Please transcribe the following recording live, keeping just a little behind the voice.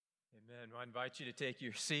Amen. I invite you to take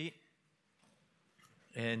your seat.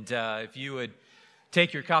 And if you would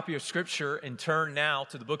take your copy of Scripture and turn now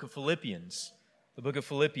to the book of Philippians. The book of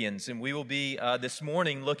Philippians. And we will be this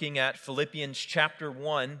morning looking at Philippians chapter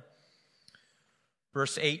 1,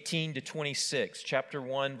 verse 18 to 26. Chapter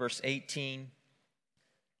 1, verse 18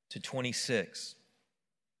 to 26.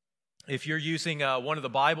 If you're using one of the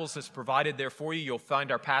Bibles that's provided there for you, you'll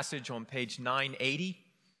find our passage on page 980.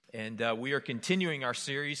 And we are continuing our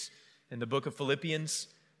series in the book of Philippians,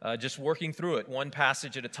 just working through it one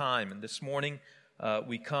passage at a time. And this morning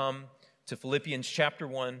we come to Philippians chapter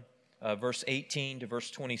 1, verse 18 to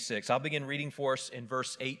verse 26. I'll begin reading for us in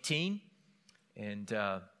verse 18.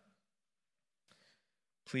 And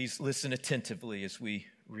please listen attentively as we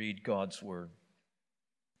read God's word.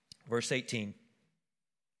 Verse 18,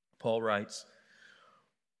 Paul writes,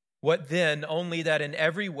 "What then? Only that in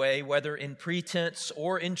every way, whether in pretense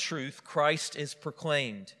or in truth, Christ is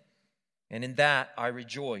proclaimed. And in that I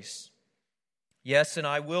rejoice. Yes, and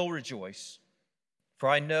I will rejoice. For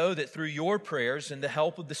I know that through your prayers and the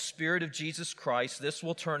help of the Spirit of Jesus Christ, this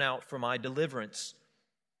will turn out for my deliverance.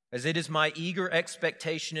 As it is my eager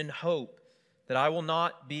expectation and hope that I will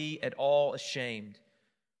not be at all ashamed,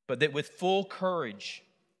 but that with full courage,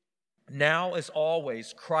 now as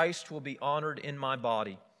always, Christ will be honored in my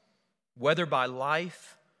body, whether by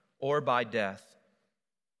life or by death.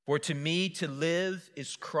 For to me to live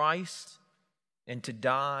is Christ, and to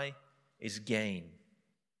die is gain.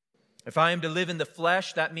 If I am to live in the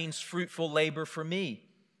flesh, that means fruitful labor for me,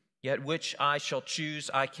 yet which I shall choose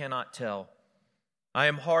I cannot tell. I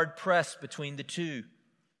am hard pressed between the two.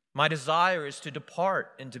 My desire is to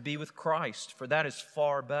depart and to be with Christ, for that is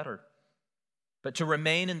far better. But to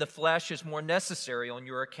remain in the flesh is more necessary on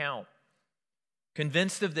your account.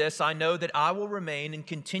 Convinced of this, I know that I will remain and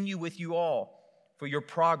continue with you all for your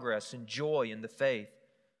progress and joy in the faith,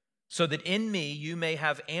 so that in me you may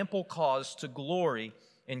have ample cause to glory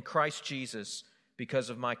in Christ Jesus because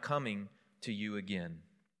of my coming to you again."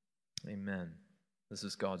 Amen. This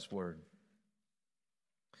is God's word.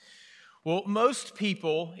 Well, most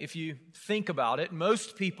people, if you think about it,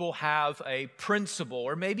 most people have a principle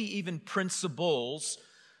or maybe even principles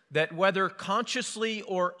that whether consciously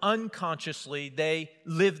or unconsciously, they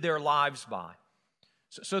live their lives by.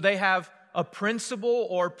 So they have a principle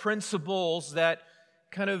or principles that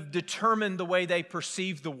kind of determine the way they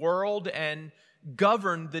perceive the world and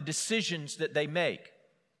govern the decisions that they make.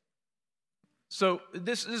 So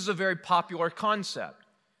this is a very popular concept.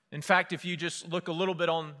 In fact, if you just look a little bit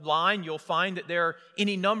online, you'll find that there are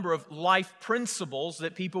any number of life principles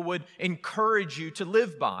that people would encourage you to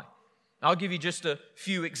live by. I'll give you just a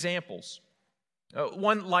few examples.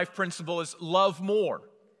 One life principle is love more.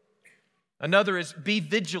 Another is be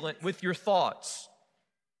vigilant with your thoughts.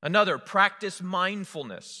 Another, practice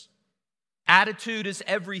mindfulness. Attitude is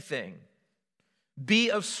everything. Be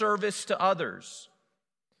of service to others.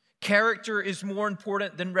 Character is more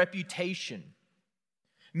important than reputation.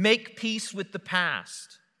 Make peace with the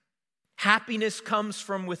past. Happiness comes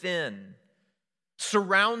from within.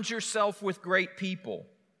 Surround yourself with great people.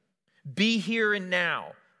 Be here and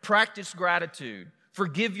now. Practice gratitude.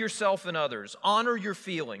 Forgive yourself and others. Honor your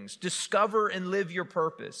feelings. Discover and live your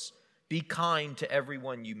purpose. Be kind to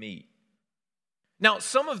everyone you meet. Now,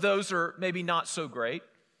 some of those are maybe not so great,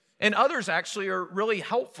 and others actually are really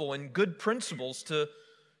helpful and good principles to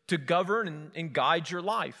govern and guide your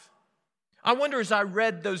life. I wonder, as I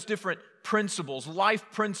read those different principles,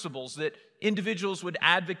 life principles that individuals would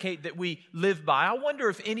advocate that we live by, I wonder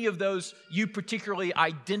if any of those you particularly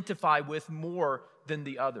identify with more than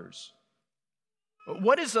the others.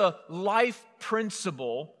 What is a life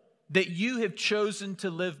principle that you have chosen to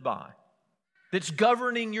live by, that's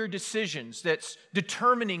governing your decisions, that's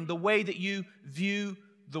determining the way that you view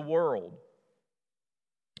the world?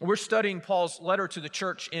 We're studying Paul's letter to the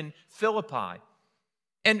church in Philippi.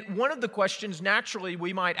 And one of the questions naturally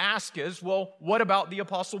we might ask is, well, what about the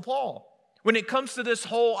Apostle Paul? When it comes to this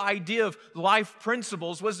whole idea of life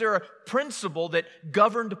principles, was there a principle that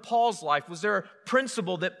governed Paul's life? Was there a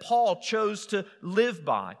principle that Paul chose to live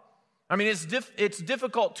by? I mean, it's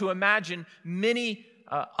difficult to imagine many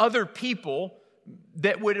other people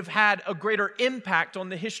that would have had a greater impact on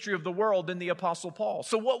the history of the world than the Apostle Paul.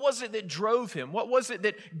 So what was it that drove him? What was it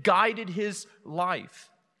that guided his life?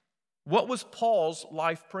 What was Paul's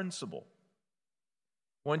life principle?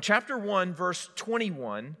 Well, in chapter 1, verse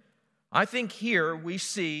 21, I think here we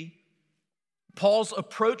see Paul's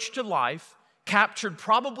approach to life captured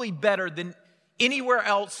probably better than anywhere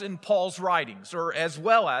else in Paul's writings, or as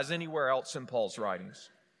well as anywhere else in Paul's writings.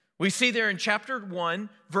 We see there in chapter 1,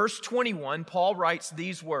 verse 21, Paul writes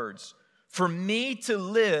these words, "For me to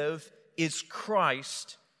live is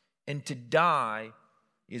Christ, and to die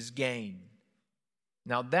is gain.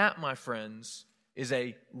 Now that, my friends, is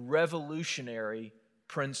a revolutionary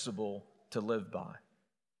principle to live by.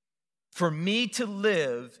 For me to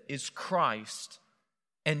live is Christ,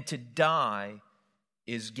 and to die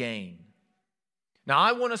is gain. Now,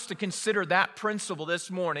 I want us to consider that principle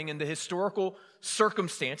this morning and the historical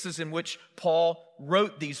circumstances in which Paul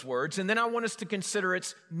wrote these words, and then I want us to consider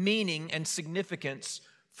its meaning and significance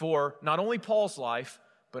for not only Paul's life,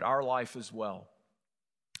 but our life as well.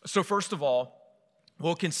 So first of all,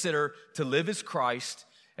 we'll consider to live is Christ,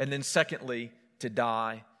 and then secondly, to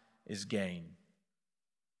die is gain.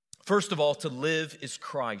 First of all, to live is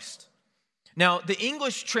Christ. Now, the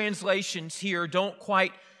English translations here don't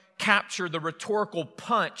quite capture the rhetorical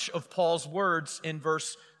punch of Paul's words in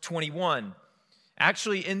verse 21.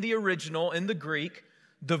 Actually, in the original, in the Greek,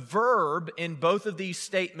 the verb in both of these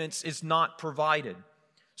statements is not provided.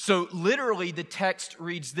 So literally, the text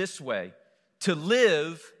reads this way: to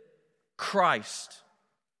live, Christ;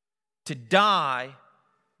 to die,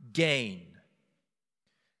 gain.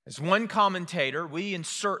 As one commentator, we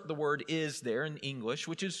insert the word is there in English,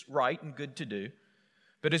 which is right and good to do.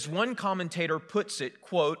 But as one commentator puts it,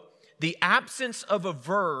 quote, the absence of a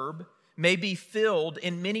verb may be filled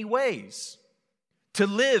in many ways. To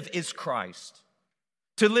live is Christ.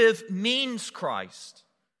 To live means Christ.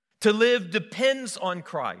 To live depends on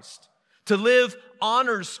Christ. To live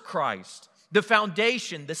honors Christ. The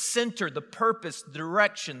foundation, the center, the purpose, the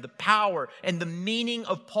direction, the power, and the meaning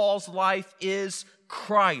of Paul's life is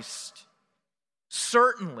Christ.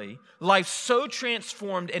 Certainly, life so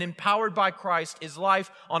transformed and empowered by Christ is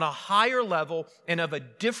life on a higher level and of a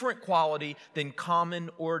different quality than common,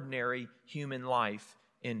 ordinary human life.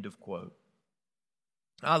 End of quote.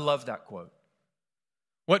 I love that quote.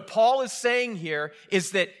 What Paul is saying here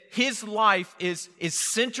is that his life is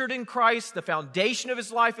centered in Christ. The foundation of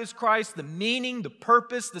his life is Christ. The meaning, the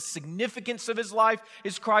purpose, the significance of his life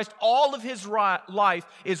is Christ. All of his life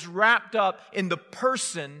is wrapped up in the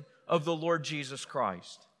person of the Lord Jesus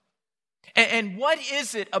Christ. And what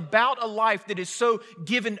is it about a life that is so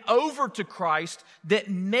given over to Christ that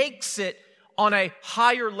makes it on a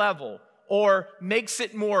higher level or makes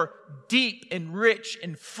it more deep and rich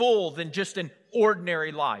and full than just an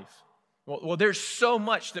ordinary life? Well, there's so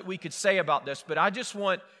much that we could say about this, but I just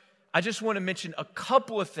want to mention a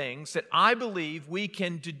couple of things that I believe we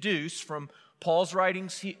can deduce from Paul's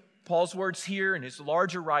words here and his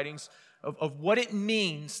larger writings of what it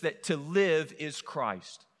means that to live is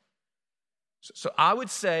Christ. So I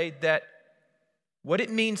would say that what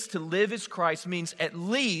it means to live is Christ means at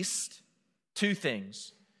least two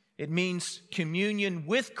things. It means communion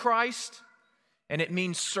with Christ, and it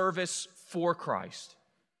means service for Christ.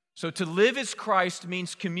 So to live as Christ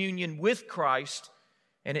means communion with Christ,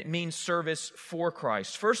 and it means service for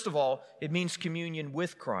Christ. First of all, it means communion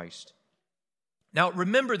with Christ. Now,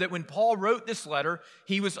 remember that when Paul wrote this letter,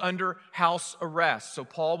 he was under house arrest. So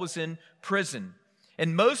Paul was in prison.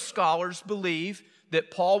 And most scholars believe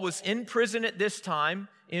that Paul was in prison at this time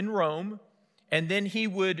in Rome, and then he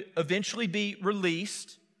would eventually be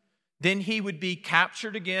released. Then he would be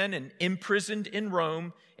captured again and imprisoned in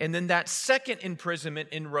Rome. And then that second imprisonment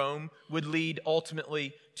in Rome would lead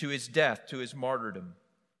ultimately to his death, to his martyrdom.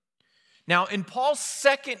 Now, in Paul's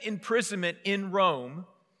second imprisonment in Rome,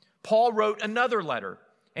 Paul wrote another letter.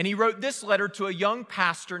 And he wrote this letter to a young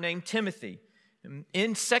pastor named Timothy.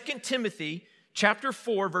 In 2 Timothy chapter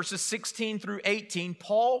 4, verses 16 through 18,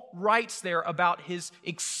 Paul writes there about his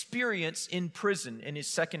experience in prison, in his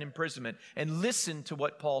second imprisonment. And listen to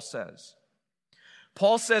what Paul says.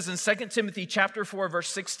 Paul says in 2 Timothy chapter 4, verse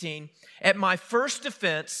 16, "At my first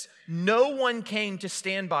defense, no one came to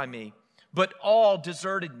stand by me, but all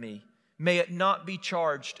deserted me. May it not be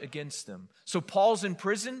charged against them." So Paul's in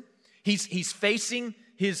prison. He's facing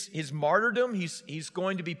his martyrdom. He's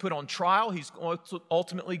going to be put on trial. He's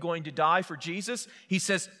ultimately going to die for Jesus. He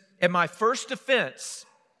says, "At my first defense,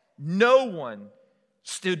 no one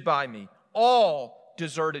stood by me. All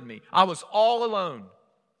deserted me. I was all alone."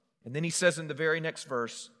 And then he says in the very next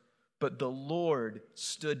verse, "But the Lord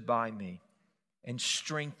stood by me and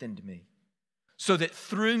strengthened me, so that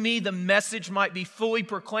through me the message might be fully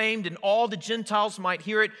proclaimed and all the Gentiles might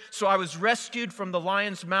hear it. So I was rescued from the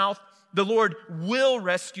lion's mouth. The Lord will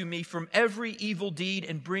rescue me from every evil deed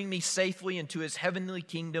and bring me safely into his heavenly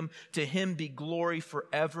kingdom. To him be glory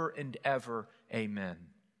forever and ever. Amen."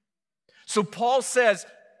 So Paul says,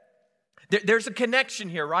 there's a connection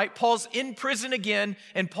here, right? Paul's in prison again,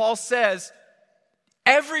 and Paul says,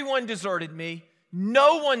 everyone deserted me.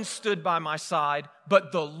 No one stood by my side,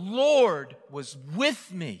 but the Lord was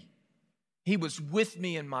with me. He was with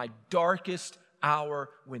me in my darkest hour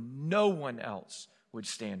when no one else would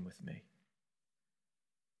stand with me.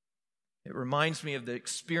 It reminds me of the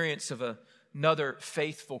experience of another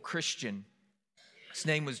faithful Christian. His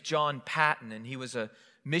name was John Patton, and he was a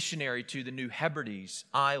missionary to the New Hebrides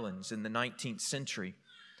Islands in the 19th century.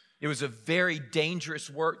 It was a very dangerous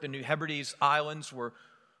work. The New Hebrides Islands were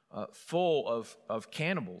full of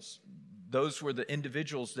cannibals. Those were the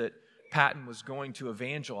individuals that Patton was going to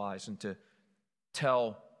evangelize and to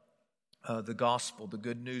tell the gospel, the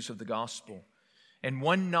good news of the gospel. And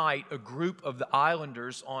one night, a group of the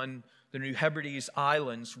islanders on the New Hebrides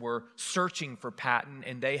Islands were searching for Patton,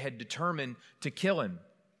 and they had determined to kill him.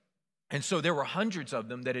 And so there were hundreds of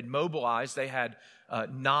them that had mobilized. They had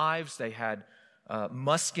knives, they had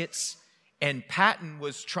muskets, and Patton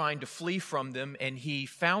was trying to flee from them, and he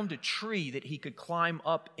found a tree that he could climb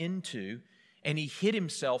up into, and he hid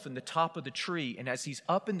himself in the top of the tree. And as he's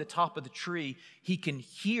up in the top of the tree, he can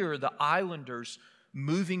hear the islanders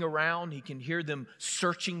moving around. He can hear them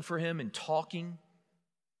searching for him and talking.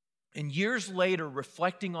 And years later,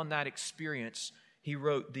 reflecting on that experience, he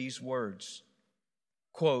wrote these words,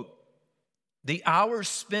 quote, "The hours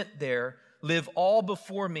spent there live all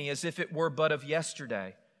before me as if it were but of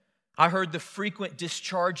yesterday. I heard the frequent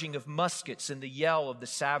discharging of muskets and the yell of the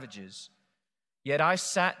savages. Yet I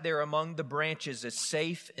sat there among the branches as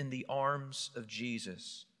safe in the arms of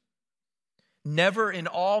Jesus. Never in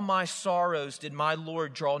all my sorrows did my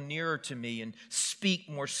Lord draw nearer to me and speak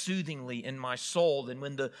more soothingly in my soul than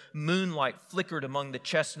when the moonlight flickered among the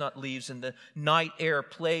chestnut leaves and the night air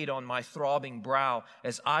played on my throbbing brow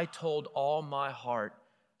as I told all my heart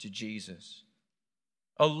to Jesus.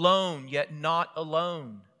 Alone, yet not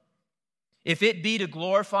alone. If it be to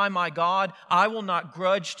glorify my God, I will not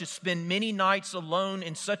grudge to spend many nights alone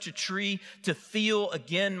in such a tree to feel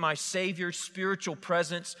again my Savior's spiritual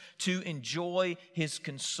presence, to enjoy His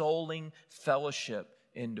consoling fellowship."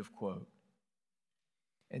 End of quote.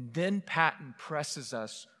 And then Patton presses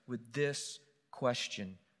us with this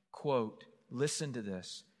question, quote, listen to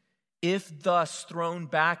this. "If thus thrown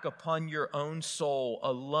back upon your own soul,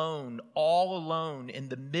 alone, all alone, in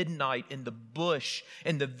the midnight, in the bush,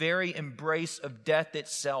 in the very embrace of death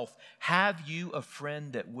itself, have you a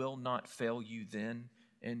friend that will not fail you then?"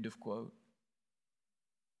 End of quote.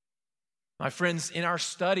 My friends, in our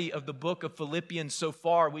study of the book of Philippians so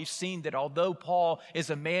far, we've seen that although Paul is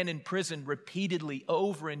a man in prison repeatedly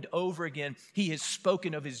over and over again, he has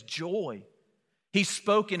spoken of his joy. He's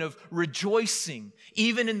spoken of rejoicing,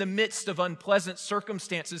 even in the midst of unpleasant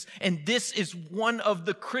circumstances. And this is one of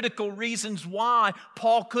the critical reasons why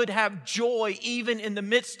Paul could have joy even in the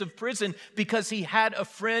midst of prison, because he had a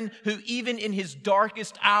friend who even in his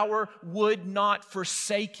darkest hour would not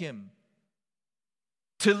forsake him.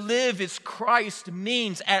 To live as Christ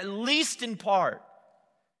means, at least in part,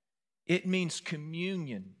 it means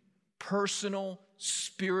communion, personal,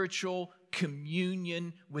 spiritual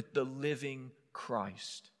communion with the living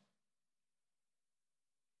Christ.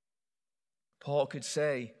 Paul could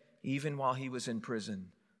say, even while he was in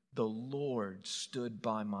prison, "The Lord stood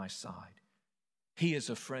by my side. He is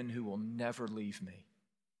a friend who will never leave me."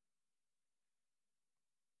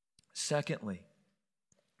 Secondly,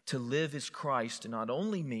 to live as Christ not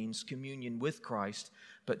only means communion with Christ,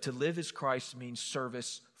 but to live as Christ means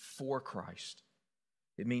service for Christ.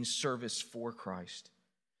 It means service for Christ.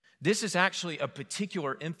 This is actually a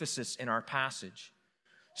particular emphasis in our passage.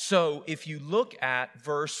 So if you look at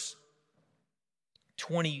verse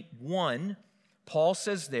 21, Paul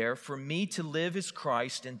says there, "For me to live is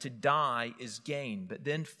Christ and to die is gain." But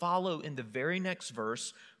then follow in the very next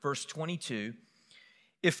verse, verse 22,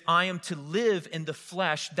 "If I am to live in the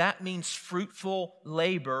flesh, that means fruitful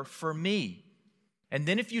labor for me." And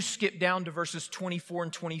then if you skip down to verses 24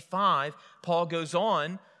 and 25, Paul goes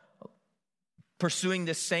on, pursuing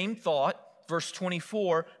this same thought, verse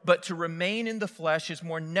 24, "But to remain in the flesh is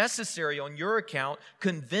more necessary on your account.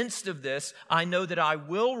 Convinced of this, I know that I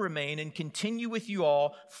will remain and continue with you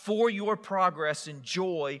all for your progress and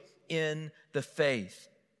joy in the faith."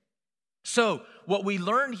 So, what we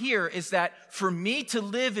learn here is that for me to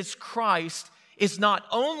live as Christ is not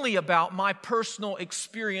only about my personal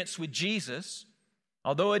experience with Jesus,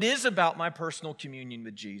 although it is about my personal communion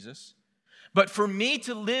with Jesus, but for me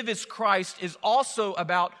to live as Christ is also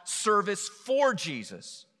about service for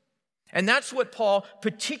Jesus. And that's what Paul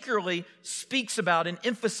particularly speaks about and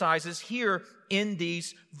emphasizes here in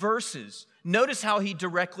these verses. Notice how he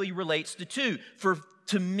directly relates the two. For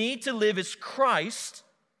to me to live is Christ,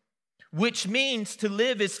 which means to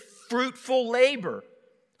live is fruitful labor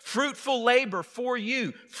Fruitful labor for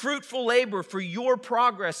you. Fruitful labor for your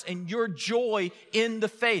progress and your joy in the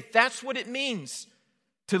faith. That's what it means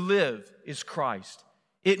to live is Christ.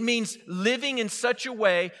 It means living in such a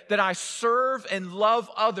way that I serve and love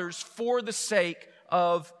others for the sake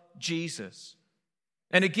of Jesus.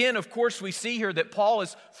 And again, of course, we see here that Paul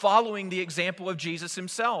is following the example of Jesus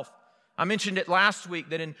himself. I mentioned it last week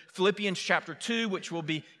that in Philippians chapter 2, which we'll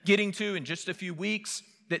be getting to in just a few weeks,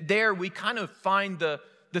 that there we kind of find the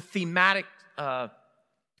thematic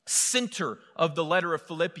center of the letter of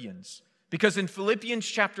Philippians. Because in Philippians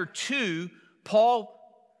chapter 2, Paul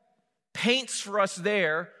paints for us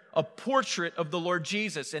there a portrait of the Lord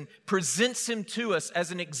Jesus and presents him to us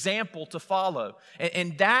as an example to follow.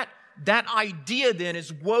 And that idea then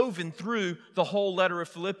is woven through the whole letter of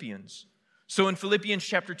Philippians. So in Philippians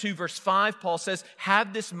chapter 2, verse 5, Paul says,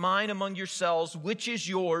 "Have this mind among yourselves, which is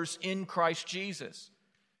yours in Christ Jesus."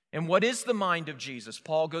 And what is the mind of Jesus?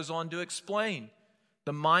 Paul goes on to explain.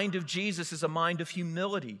 The mind of Jesus is a mind of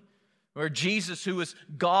humility, where Jesus, who is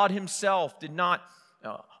God himself, did not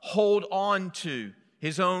hold on to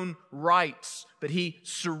his own rights, but he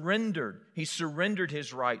surrendered. He surrendered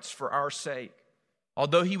his rights for our sake.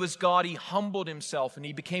 Although he was God, he humbled himself and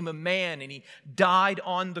he became a man and he died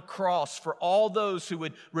on the cross for all those who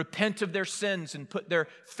would repent of their sins and put their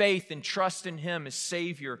faith and trust in him as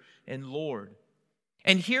Savior and Lord.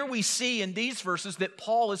 And here we see in these verses that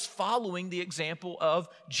Paul is following the example of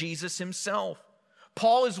Jesus himself.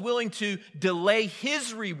 Paul is willing to delay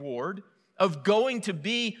his reward of going to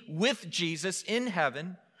be with Jesus in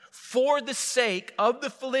heaven for the sake of the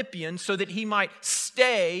Philippians so that he might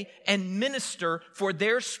stay and minister for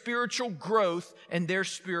their spiritual growth and their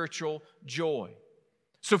spiritual joy.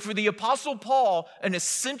 So for the Apostle Paul, an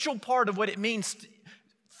essential part of what it means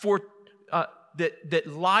for that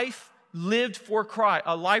life lived for Christ,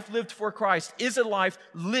 a life lived for Christ is a life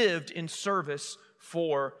lived in service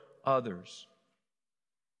for others.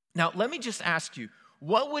 Now, let me just ask you,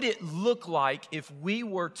 what would it look like if we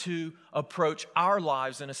were to approach our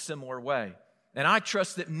lives in a similar way? And I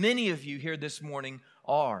trust that many of you here this morning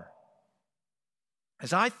are.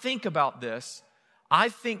 As I think about this, I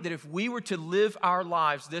think that if we were to live our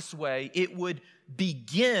lives this way, it would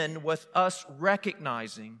begin with us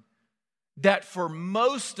recognizing that for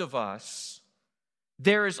most of us,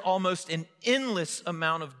 there is almost an endless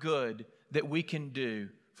amount of good that we can do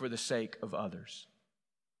for the sake of others.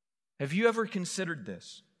 Have you ever considered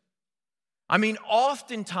this? I mean,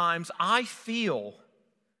 oftentimes I feel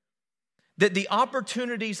that the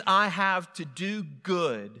opportunities I have to do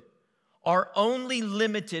good are only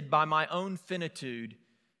limited by my own finitude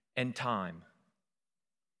and time.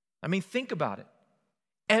 I mean, think about it.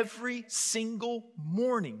 Every single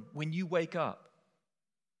morning when you wake up,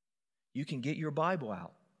 you can get your Bible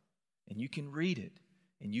out and you can read it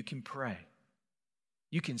and you can pray.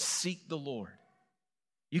 You can seek the Lord.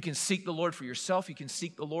 You can seek the Lord for yourself. You can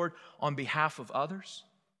seek the Lord on behalf of others.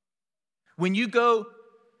 When you go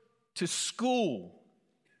to school,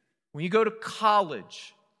 when you go to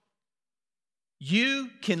college, you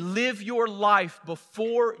can live your life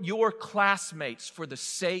before your classmates for the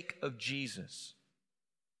sake of Jesus.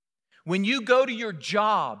 When you go to your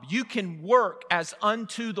job, you can work as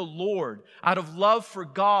unto the Lord out of love for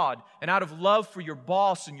God and out of love for your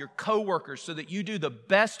boss and your coworkers so that you do the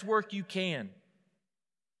best work you can.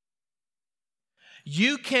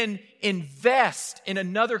 You can invest in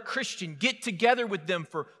another Christian, get together with them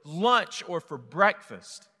for lunch or for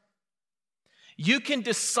breakfast. You can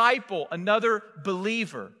disciple another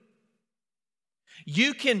believer.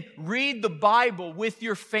 You can read the Bible with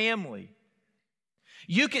your family.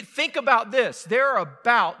 You can think about this.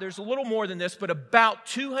 There's a little more than this, but about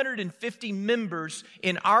 250 members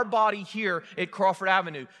in our body here at Crawford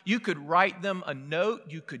Avenue. You could write them a note.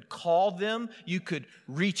 You could call them. You could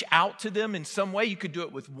reach out to them in some way. You could do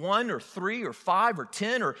it with 1 or 3 or 5 or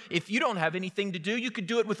 10, or if you don't have anything to do, you could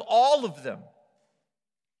do it with all of them.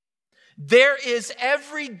 There is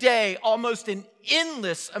every day almost an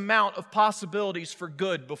endless amount of possibilities for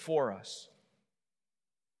good before us.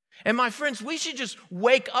 And my friends, we should just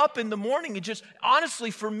wake up in the morning and just,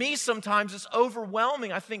 honestly, for me sometimes it's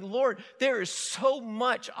overwhelming. I think, Lord, there is so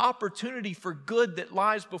much opportunity for good that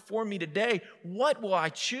lies before me today. What will I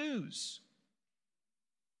choose?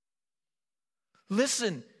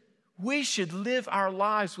 Listen, we should live our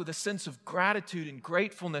lives with a sense of gratitude and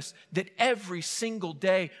gratefulness that every single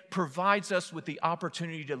day provides us with the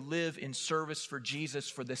opportunity to live in service for Jesus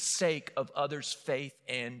for the sake of others' faith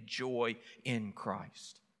and joy in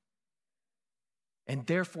Christ. And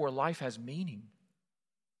therefore, life has meaning.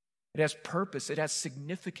 It has purpose. It has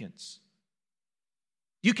significance.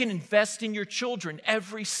 You can invest in your children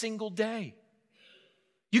every single day.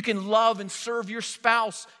 You can love and serve your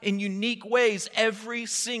spouse in unique ways every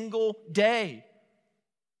single day.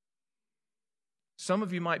 Some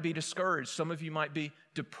of you might be discouraged. Some of you might be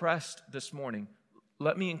depressed this morning.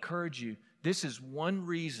 Let me encourage you. This is one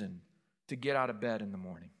reason to get out of bed in the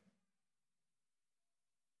morning.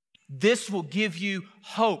 This will give you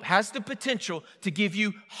hope, has the potential to give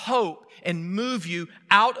you hope and move you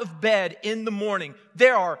out of bed in the morning.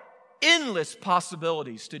 There are endless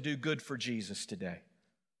possibilities to do good for Jesus today.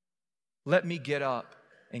 Let me get up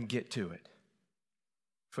and get to it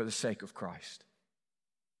for the sake of Christ.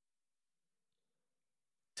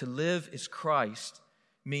 To live as Christ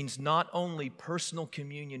means not only personal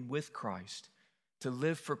communion with Christ. To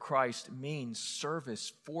live for Christ means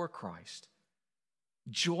service for Christ.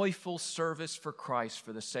 Joyful service for Christ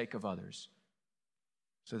for the sake of others,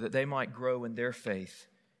 so that they might grow in their faith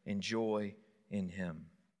and joy in Him.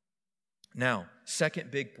 Now, second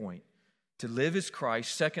big point, to live is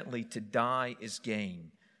Christ. Secondly, to die is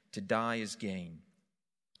gain. To die is gain.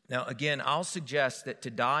 Now, again, I'll suggest that to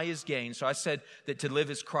die is gain. So I said that to live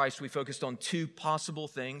is Christ. We focused on two possible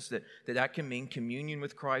things that can mean: communion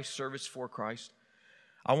with Christ, service for Christ.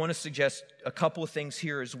 I want to suggest a couple of things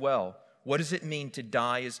here as well. What does it mean to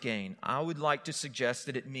die as gain? I would like to suggest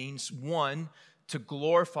that it means, one, to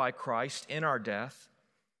glorify Christ in our death,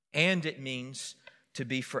 and it means to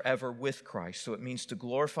be forever with Christ. So it means to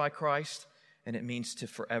glorify Christ, and it means to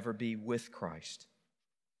forever be with Christ.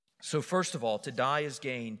 So first of all, to die as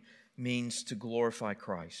gain means to glorify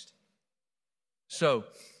Christ. So,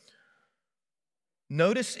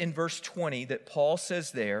 notice in verse 20 that Paul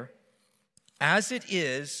says there, "As it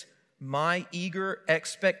is my eager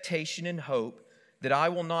expectation and hope that I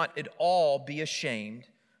will not at all be ashamed,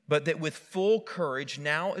 but that with full courage,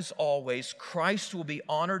 now as always, Christ will be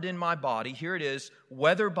honored in my body." Here it is,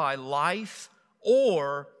 "whether by life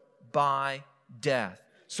or by death."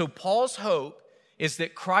 So Paul's hope is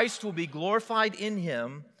that Christ will be glorified in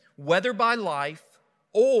him, whether by life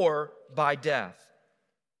or by death.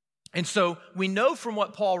 And so we know from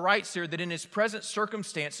what Paul writes here that in his present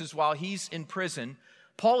circumstances, while he's in prison,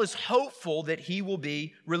 Paul is hopeful that he will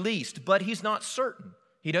be released, but he's not certain.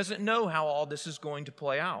 He doesn't know how all this is going to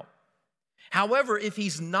play out. However, if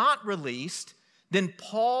he's not released, then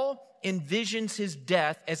Paul envisions his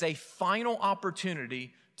death as a final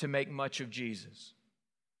opportunity to make much of Jesus.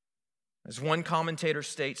 As one commentator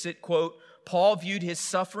states it, quote, "Paul viewed his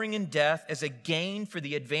suffering and death as a gain for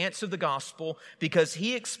the advance of the gospel because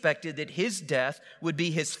he expected that his death would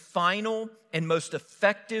be his final and most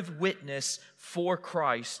effective witness for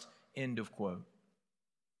Christ," end of quote.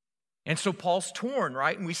 And so Paul's torn,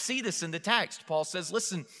 right? And we see this in the text. Paul says,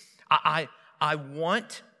 listen, I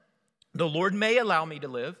want, the Lord may allow me to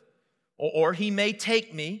live, or He may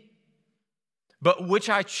take me, but which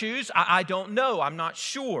I choose, I don't know. I'm not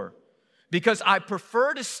sure. Because I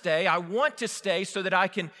prefer to stay, I want to stay so that I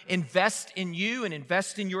can invest in you and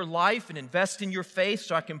invest in your life and invest in your faith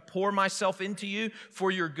so I can pour myself into you for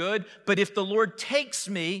your good. But if the Lord takes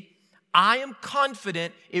me, I am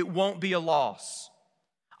confident it won't be a loss.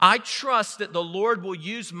 I trust that the Lord will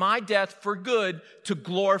use my death for good to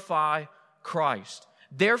glorify Christ.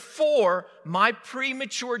 Therefore, my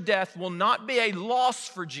premature death will not be a loss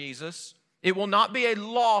for Jesus. It will not be a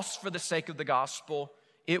loss for the sake of the gospel.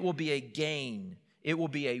 It will be a gain. It will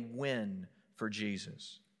be a win for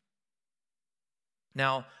Jesus.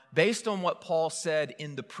 Now, based on what Paul said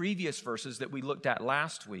in the previous verses that we looked at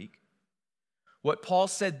last week, what Paul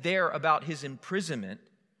said there about his imprisonment,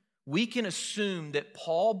 we can assume that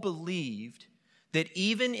Paul believed that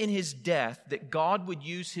even in his death, that God would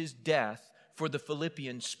use his death for the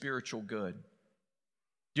Philippians' spiritual good.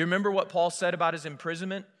 Do you remember what Paul said about his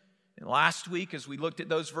imprisonment? And last week, as we looked at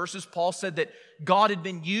those verses, Paul said that God had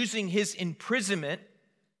been using his imprisonment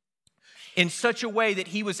in such a way that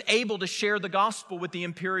he was able to share the gospel with the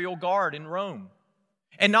imperial guard in Rome.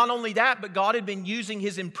 And not only that, but God had been using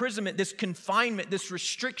his imprisonment, this confinement, this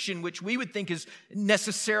restriction, which we would think is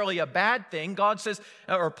necessarily a bad thing. God says,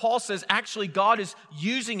 or Paul says, actually God is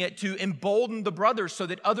using it to embolden the brothers so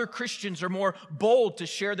that other Christians are more bold to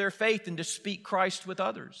share their faith and to speak Christ with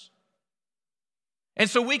others. And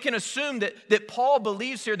so we can assume that Paul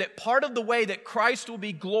believes here that part of the way that Christ will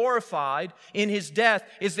be glorified in his death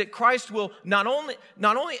is that Christ will not only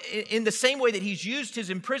in the same way that he's used his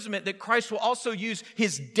imprisonment, that Christ will also use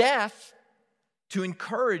his death to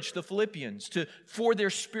encourage the Philippians for their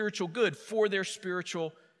spiritual good, for their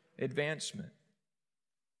spiritual advancement.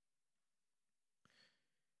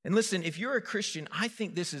 And listen, if you're a Christian, I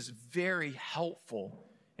think this is very helpful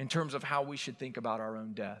in terms of how we should think about our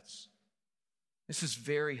own deaths. This is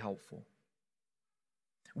very helpful.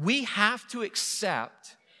 We have to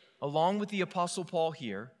accept, along with the Apostle Paul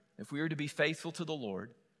here, if we are to be faithful to the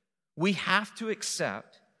Lord, we have to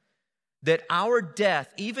accept that our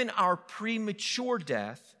death, even our premature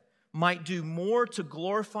death, might do more to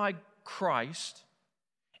glorify Christ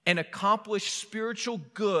and accomplish spiritual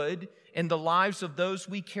good in the lives of those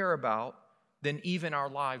we care about than even our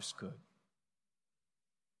lives could.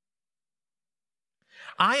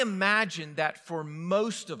 I imagine that for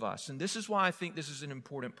most of us, and this is why I think this is an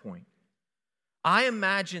important point, I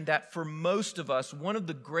imagine that for most of us, one of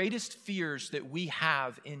the greatest fears that we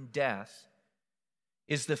have in death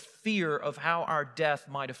is the fear of how our death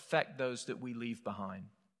might affect those that we leave behind.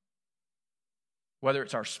 Whether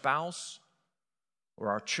it's our spouse or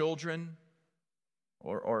our children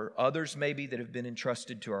or others maybe that have been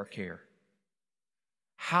entrusted to our care.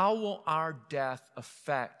 How will our death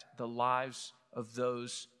affect the lives of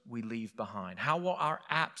those we leave behind? How will our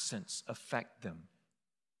absence affect them?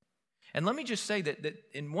 And let me just say that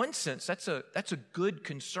in one sense, that's a good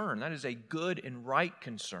concern. That is a good and right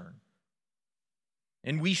concern.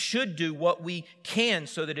 And we should do what we can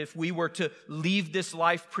so that if we were to leave this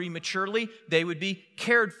life prematurely, they would be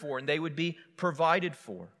cared for and they would be provided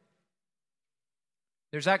for.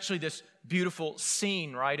 There's actually this beautiful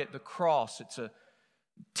scene right at the cross. It's a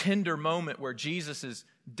tender moment where Jesus is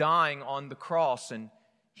dying on the cross and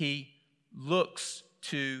he looks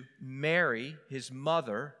to Mary, his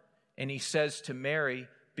mother, and he says to Mary,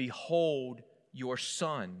 "Behold your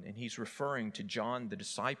son." And he's referring to John the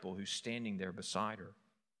disciple who's standing there beside her.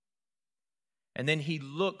 And then he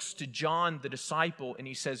looks to John the disciple and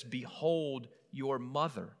he says, "Behold your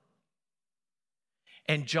mother."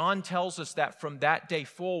 And John tells us that from that day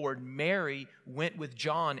forward, Mary went with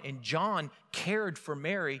John, and John cared for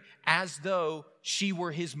Mary as though she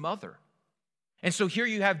were his mother. And so here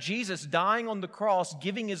you have Jesus dying on the cross,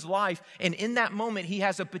 giving his life, and in that moment he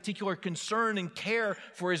has a particular concern and care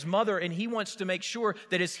for his mother, and he wants to make sure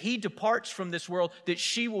that as he departs from this world, that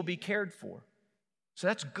she will be cared for. So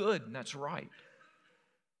that's good and that's right.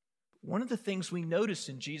 One of the things we notice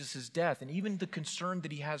in Jesus' death, and even the concern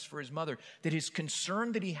that he has for his mother, that his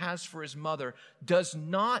concern that he has for his mother does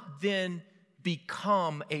not then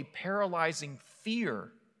become a paralyzing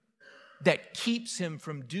fear that keeps him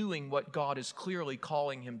from doing what God is clearly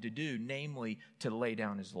calling him to do, namely to lay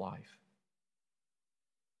down his life.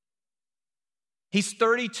 He's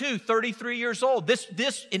 32, 33 years old.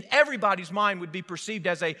 This in everybody's mind would be perceived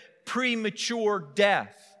as a premature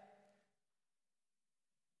death.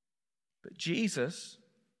 But Jesus,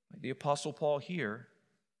 like the Apostle Paul here,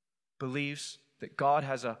 believes that God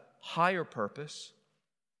has a higher purpose,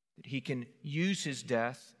 that he can use his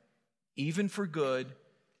death, even for good,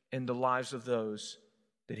 in the lives of those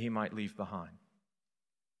that he might leave behind.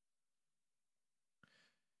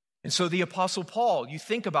 And so the Apostle Paul, you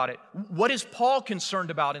think about it, what is Paul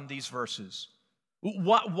concerned about in these verses?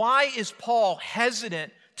 Why is Paul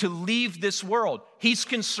hesitant to leave this world? He's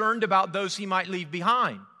concerned about those he might leave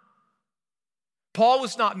behind. Paul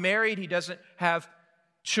was not married. He doesn't have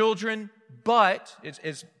children, but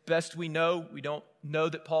as best we don't know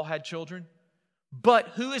that Paul had children. But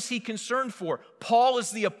who is he concerned for? Paul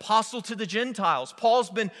is the apostle to the Gentiles. Paul's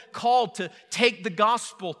been called to take the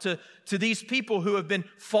gospel to these people who have been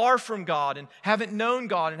far from God and haven't known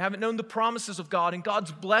God and haven't known the promises of God. And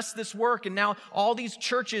God's blessed this work. And now all these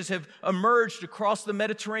churches have emerged across the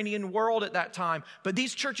Mediterranean world at that time. But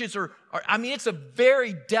these churches it's a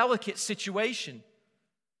very delicate situation.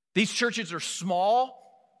 These churches are small.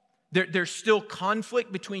 There's still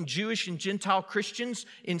conflict between Jewish and Gentile Christians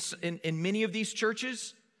in many of these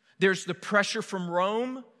churches. There's the pressure from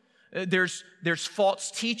Rome. There's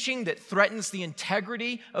false teaching that threatens the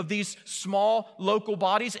integrity of these small local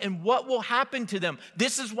bodies. And what will happen to them?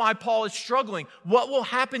 This is why Paul is struggling. What will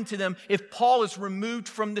happen to them if Paul is removed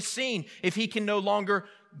from the scene? If he can no longer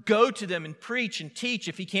go to them and preach and teach,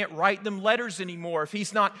 if he can't write them letters anymore, if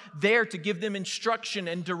he's not there to give them instruction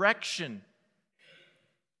and direction.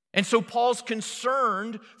 And so Paul's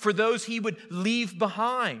concerned for those he would leave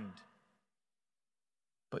behind.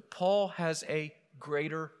 But Paul has a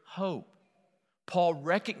greater hope. Paul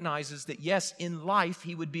recognizes that yes, in life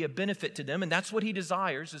he would be a benefit to them, and that's what he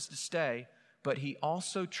desires, is to stay. But he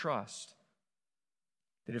also trusts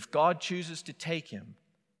that if God chooses to take him,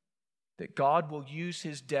 that God will use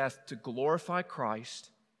his death to glorify Christ,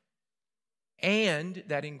 and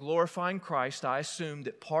that in glorifying Christ, I assume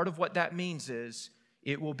that part of what that means is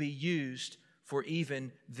it will be used for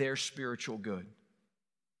even their spiritual good.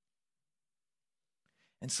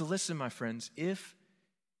 And so listen, my friends, if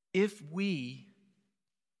we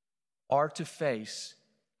are to face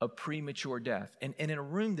a premature death. And in a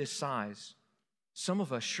room this size, some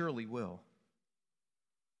of us surely will.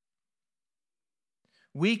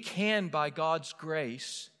 We can, by God's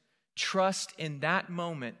grace, trust in that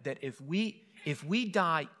moment that if we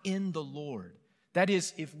die in the Lord, that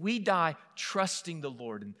is, if we die trusting the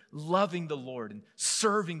Lord and loving the Lord and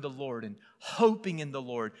serving the Lord and hoping in the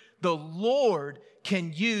Lord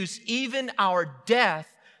can use even our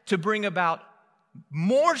death to bring about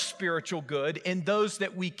more spiritual good in those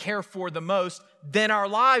that we care for the most than our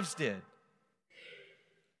lives did.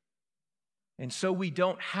 And so we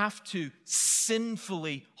don't have to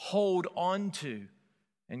sinfully hold on to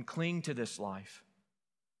and cling to this life.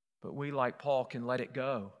 But we, like Paul, can let it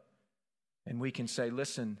go. And we can say,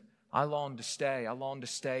 listen, I long to stay. I long to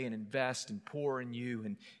stay and invest and pour in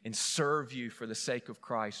you and serve you for the sake of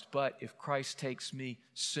Christ. But if Christ takes me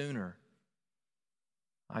sooner,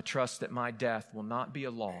 I trust that my death will not be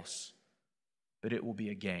a loss, but it will be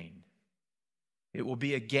a gain. It will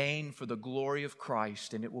be a gain for the glory of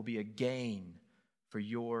Christ, and it will be a gain for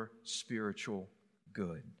your spiritual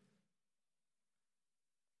good.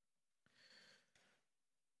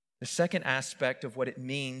 The second aspect of what it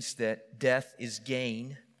means that death is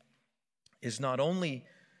gain is not only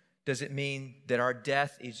does it mean that our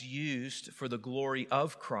death is used for the glory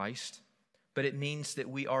of Christ, but it means that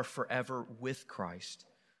we are forever with Christ.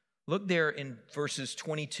 Look there in verses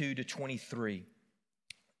 22 to 23.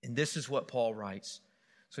 And this is what Paul writes.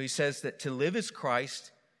 So he says that to live is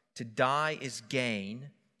Christ, to die is gain.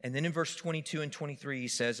 And then in verse 22 and 23 he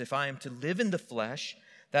says, if I am to live in the flesh,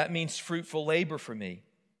 that means fruitful labor for me.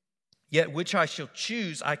 Yet which I shall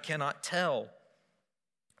choose, I cannot tell.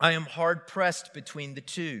 I am hard pressed between the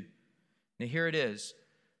two. Now here it is.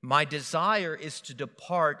 My desire is to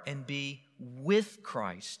depart and be with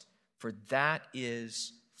Christ, for that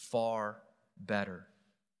is far better.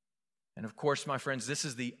 And of course, my friends, this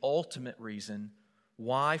is the ultimate reason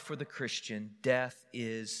why for the Christian death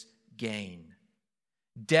is gain.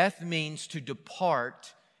 Death means to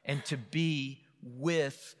depart and to be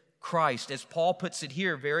with Christ. As Paul puts it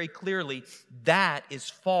here very clearly, that is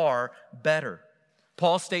far better.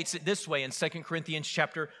 Paul states it this way in 2 Corinthians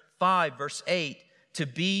chapter 5, verse 8, to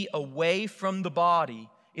be away from the body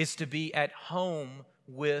is to be at home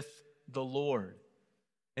with the Lord.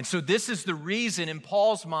 And so this is the reason in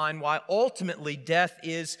Paul's mind why ultimately death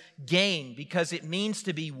is gain, because it means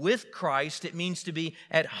to be with Christ. It means to be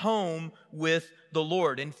at home with the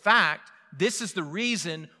Lord. In fact, this is the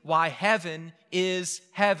reason why heaven is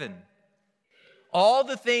heaven. All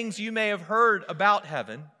the things you may have heard about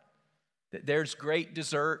heaven, that there's great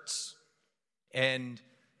desserts and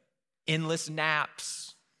endless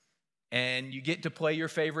naps, and you get to play your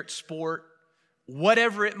favorite sport,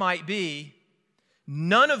 whatever it might be,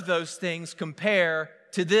 none of those things compare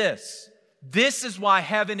to this. This is why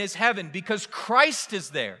heaven is heaven, because Christ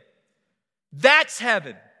is there. That's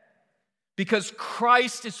heaven. Because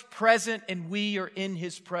Christ is present and we are in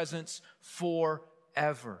His presence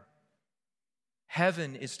forever.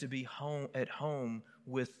 Heaven is to be at home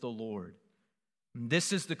with the Lord. And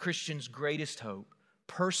this is the Christian's greatest hope.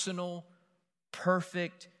 Personal,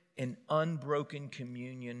 perfect, and unbroken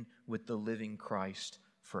communion with the living Christ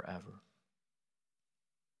forever.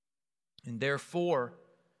 And therefore,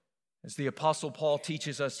 as the Apostle Paul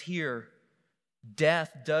teaches us here,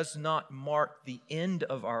 death does not mark the end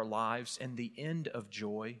of our lives and the end of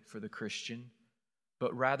joy for the Christian,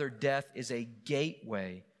 but rather death is a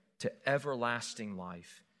gateway to everlasting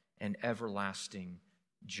life and everlasting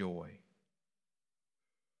joy.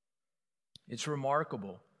 It's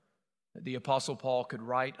remarkable that the Apostle Paul could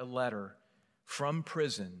write a letter from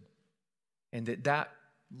prison and that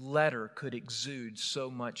letter could exude so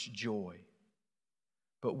much joy.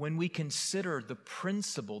 But when we consider the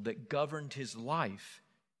principle that governed his life,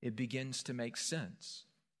 it begins to make sense.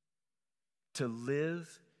 To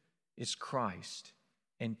live is Christ,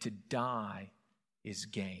 and to die is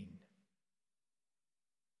gain.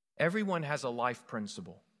 Everyone has a life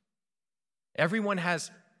principle. Everyone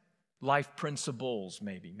has life principles,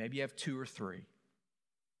 maybe. Maybe you have 2 or 3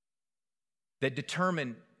 that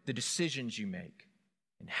determine the decisions you make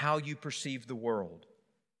and how you perceive the world,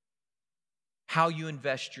 how you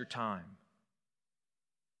invest your time.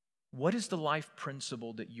 What is the life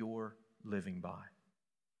principle that you're living by?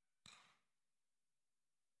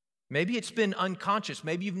 Maybe it's been unconscious.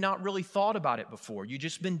 Maybe you've not really thought about it before. You've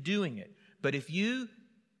just been doing it. But if you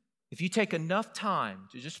take enough time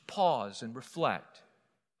to just pause and reflect,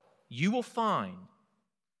 you will find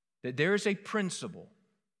that there is a principle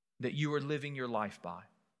that you are living your life by.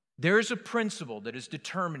 There is a principle that is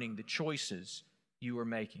determining the choices you are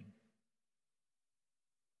making.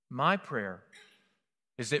 My prayer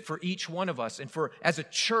is that for each one of us and for as a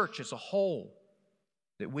church as a whole,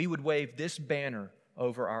 that we would wave this banner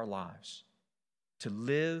over our lives. To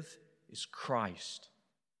live is Christ,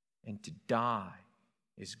 and to die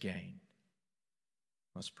is gain.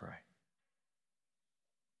 Let's pray.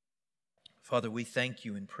 Father, we thank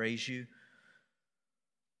you and praise you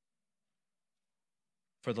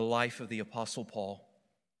for the life of the Apostle Paul.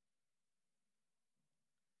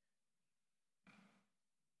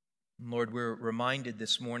 Lord, we're reminded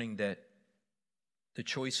this morning that the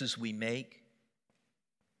choices we make,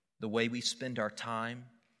 the way we spend our time,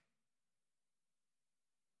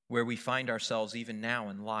 where we find ourselves even now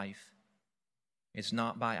in life, is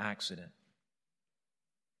not by accident.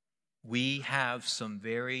 We have some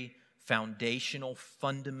very foundational,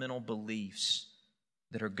 fundamental beliefs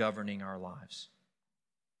that are governing our lives.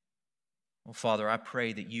 Well, Father, I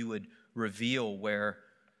pray that you would reveal where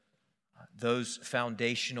those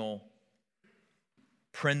foundational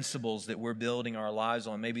principles that we're building our lives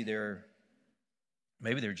on, maybe they're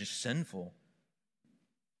just sinful.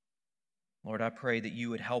 Lord, I pray that you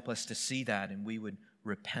would help us to see that and we would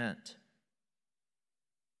repent.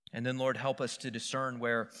 And then, Lord, help us to discern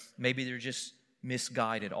where maybe they're just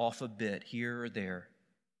misguided off a bit here or there.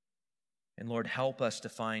 And Lord, help us to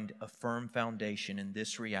find a firm foundation in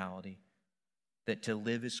this reality that to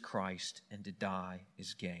live is Christ and to die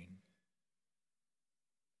is gain.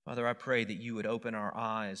 Father, I pray that you would open our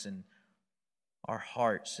eyes and our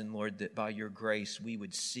hearts, and Lord, that by your grace we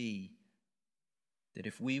would see that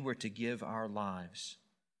if we were to give our lives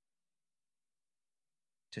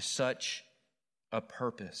to such a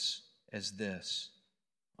purpose as this,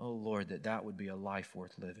 oh Lord, that would be a life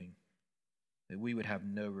worth living, that we would have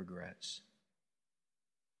no regrets.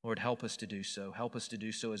 Lord, help us to do so. Help us to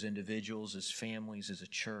do so as individuals, as families, as a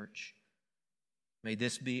church. May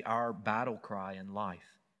this be our battle cry in life.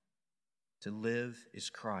 To live is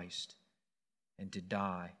Christ, and to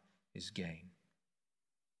die is gain.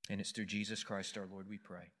 And it's through Jesus Christ our Lord we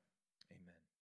pray.